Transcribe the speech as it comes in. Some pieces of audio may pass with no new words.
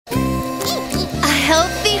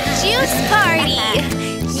healthy juice party!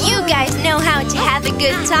 You guys know how to have a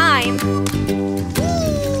good time.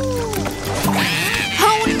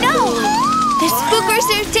 Oh no! The spookers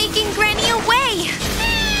are taking Granny away!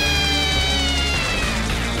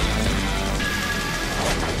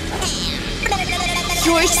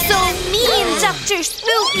 You're so mean, Dr.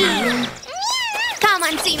 Spooky! Come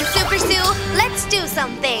on, Team Superzoo, let's do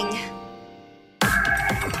something!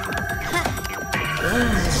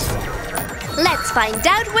 Let's find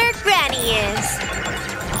out where Granny is!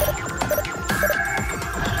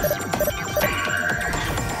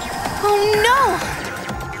 Oh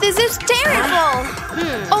no! This is terrible!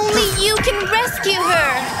 Only you can rescue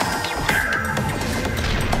her!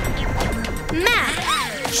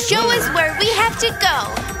 Matt, show us where we have to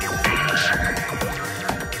go!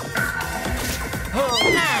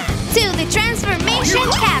 To the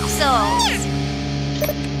transformation capsules!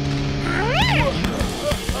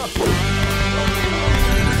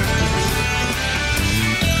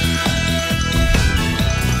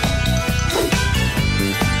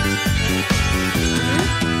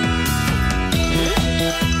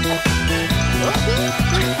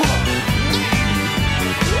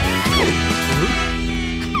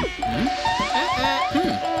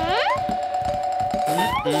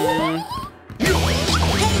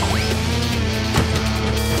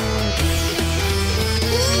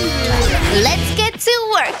 Let's get to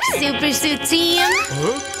work, Superzoo team!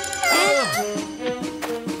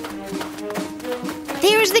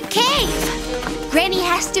 There's the cave! Granny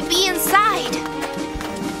has to be inside!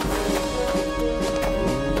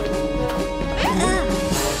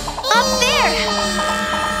 Up there!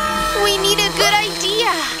 We need a good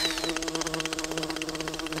idea!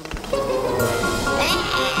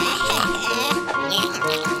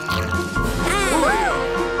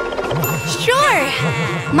 Sure!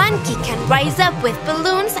 Monkey can rise up with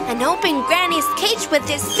balloons and open Granny's cage with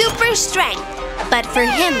his super strength. But for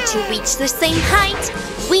him to reach the same height,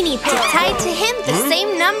 we need to tie to him the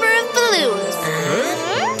same number of balloons.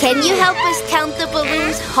 Can you help us count the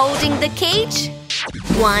balloons holding the cage?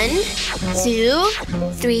 1, 2,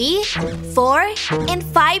 3, 4, and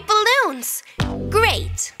 5 balloons.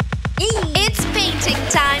 Great! It's painting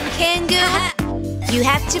time, Kangoo. You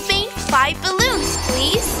have to paint 5 balloons,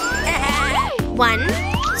 please. 1,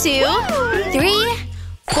 2, 3,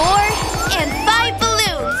 4, and 5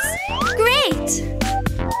 balloons. Great!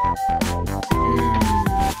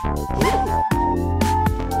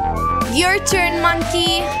 Your turn,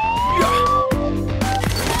 Monkey.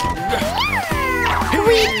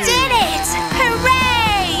 We did it!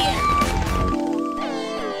 Hooray!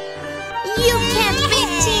 You can't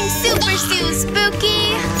beat Team Superzoo, Spooky!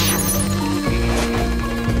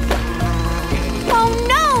 Oh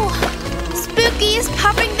no! Spooky is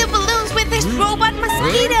popping the balloons with his robot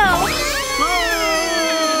mosquito!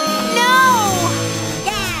 No!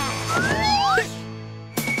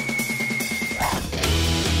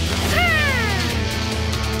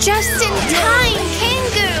 Just in time,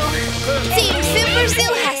 Kangoo! Team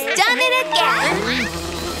Superzoo has done it again!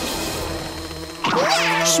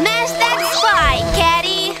 Smash that spy,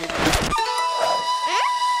 Caddy!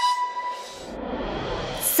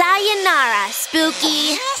 Sayonara,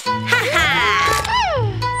 Spooky! Ha-ha!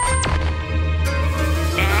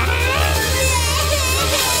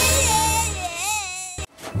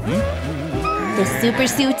 The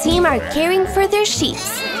Superzoo team are caring for their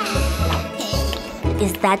sheeps.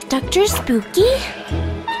 Is that Dr. Spooky?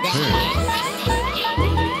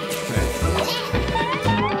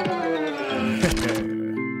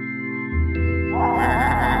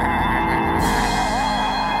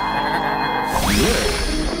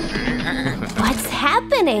 What's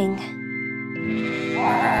happening?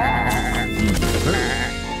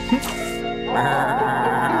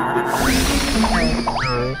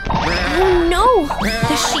 Oh no!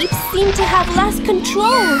 The sheep seem to have lost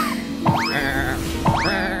control.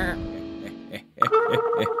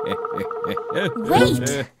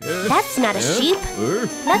 Wait! That's not a sheep.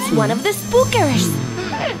 That's one of the spookers.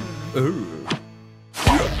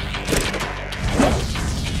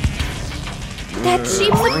 That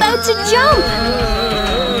sheep's about to jump!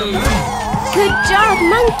 Good job,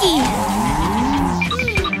 Monkey!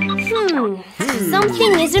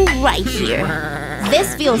 Something isn't right here.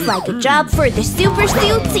 This feels like a job for the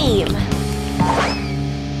Superzoo team.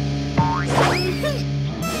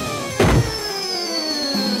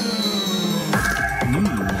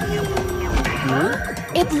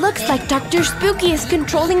 It looks like Dr. Spooky is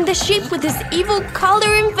controlling the sheep with his evil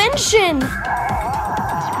collar invention.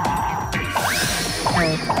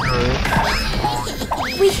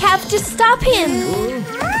 We have to stop him!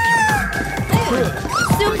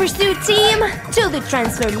 Superzoo team to the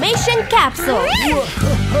transformation capsule!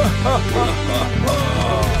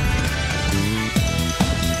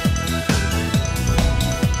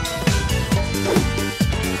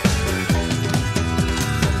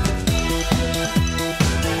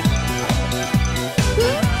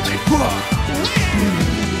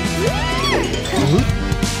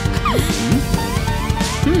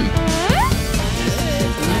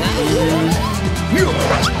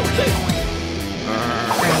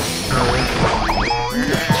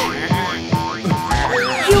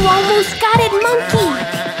 You almost got it, monkey!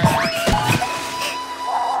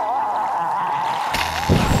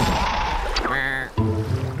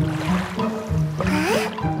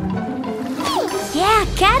 Yeah,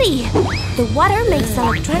 Catty! The water makes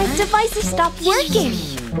electronic devices stop working.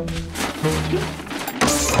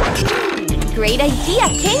 Great idea,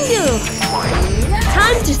 Kangaroo!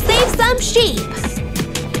 Time to save some sheep!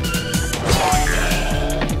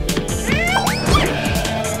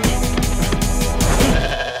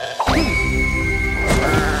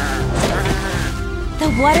 The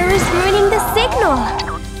water is ruining the signal!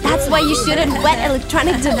 That's why you shouldn't wet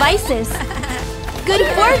electronic devices! Good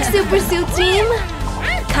work, Superzoo team!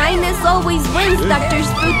 Kindness always wins, Dr.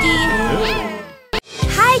 Spooky!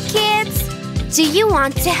 Hi, kids! Do you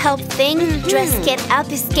want to help Thing dress Kit up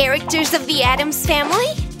as characters of the Addams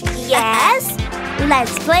Family? Yes!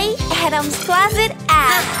 Let's play Addams Closet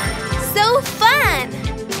app! So fun!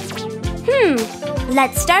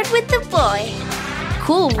 Let's start with the boy.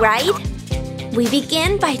 Cool, right? We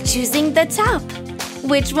begin by choosing the top.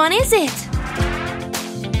 Which one is it?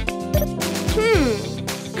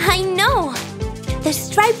 I know! The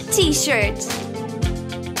striped t-shirt.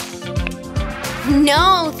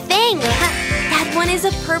 No, Thing! That one is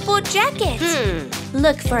a purple jacket.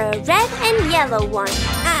 Look for a red and yellow one.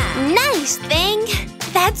 Nice, Thing!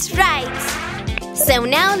 That's right! So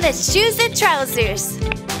now let's choose the trousers.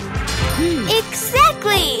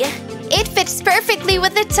 Exactly! It fits perfectly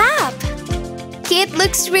with the top. Kit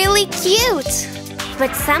looks really cute.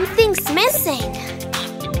 But something's missing.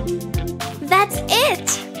 That's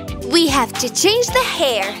it! We have to change the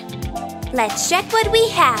hair. Let's check what we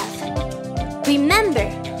have. Remember,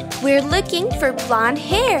 we're looking for blonde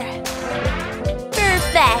hair.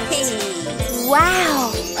 Perfect!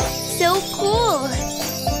 Wow! So cool!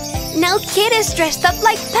 Now Kit is dressed up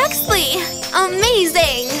like Pugsley!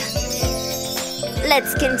 Amazing!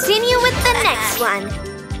 Let's continue with the next one.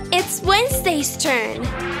 It's Wednesday's turn.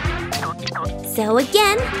 So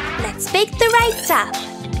again, let's pick the right top.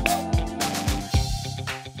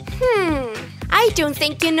 I don't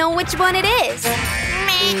think you know which one it is.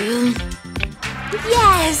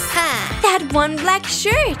 Yes! That one black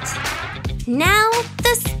shirt. Now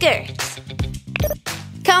the skirt.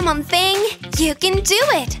 Come on, Thing. You can do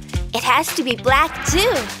it. It has to be black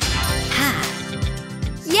too.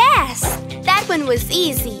 Yes! That one was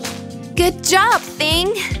easy. Good job,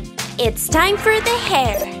 Thing. It's time for the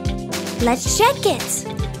hair. Let's check it.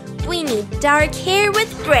 We need dark hair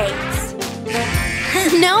with braids.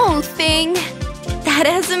 No, Thing. That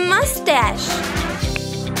has a mustache.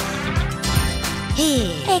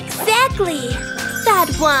 Exactly. That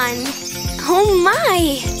one. Oh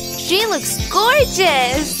my. She looks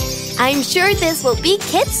gorgeous. I'm sure this will be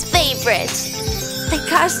Kit's favorite. The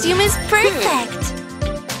costume is perfect.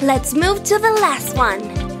 Let's move to the last one.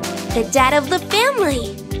 The dad of the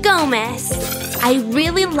family, Gomez. I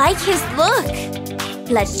really like his look.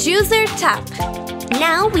 Let's choose our top.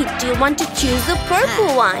 Now we do want to choose the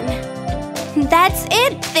purple one. That's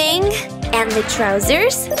it, Thing. And the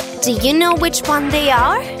trousers? Do you know which one they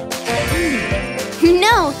are?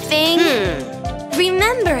 No, Thing.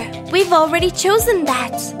 Remember, we've already chosen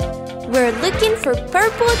that. We're looking for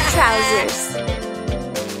purple trousers.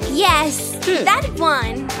 Yes, that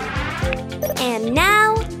one. And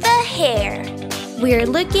now the hair. We're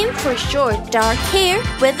looking for short, dark hair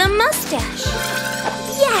with a mustache.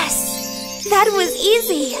 Yes! That was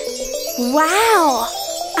easy. Wow!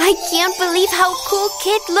 I can't believe how cool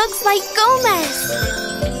Kit looks like Gomez.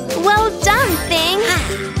 Well done, Thing.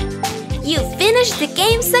 You finished the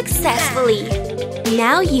game successfully.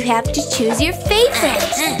 Now you have to choose your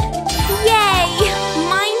favorite. Yay!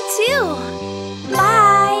 Mine too.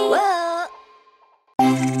 Bye!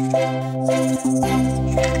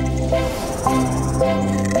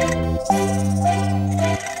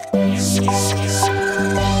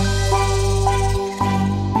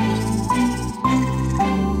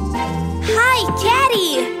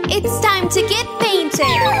 It's time to get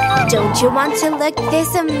painted! Don't you want to look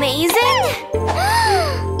this amazing?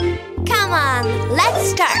 Come on, let's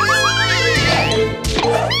start!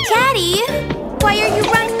 Catty, why are you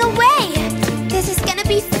running away? This is gonna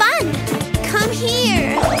be fun! Come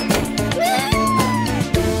here!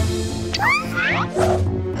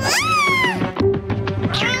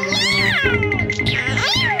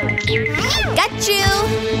 Got you!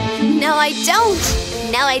 No, I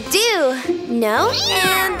don't! Now I do! No,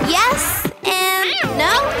 and yes, and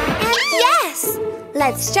no, and yes!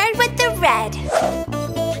 Let's start with the red.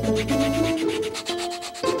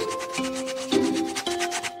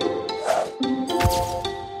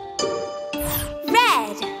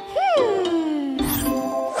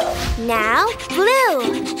 Now, blue.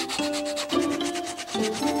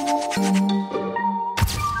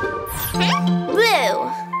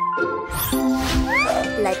 Blue.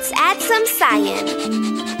 Let's add some cyan.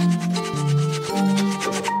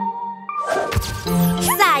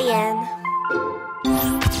 Cyan.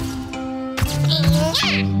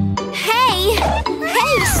 Hey!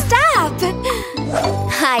 Hey, stop!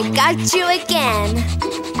 I got you again.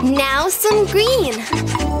 Now some green.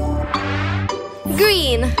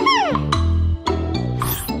 Green.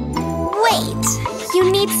 Wait,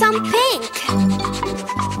 you need some pink.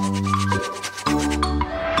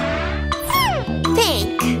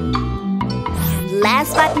 Pink.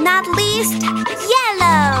 Last but not least,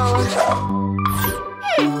 yellow.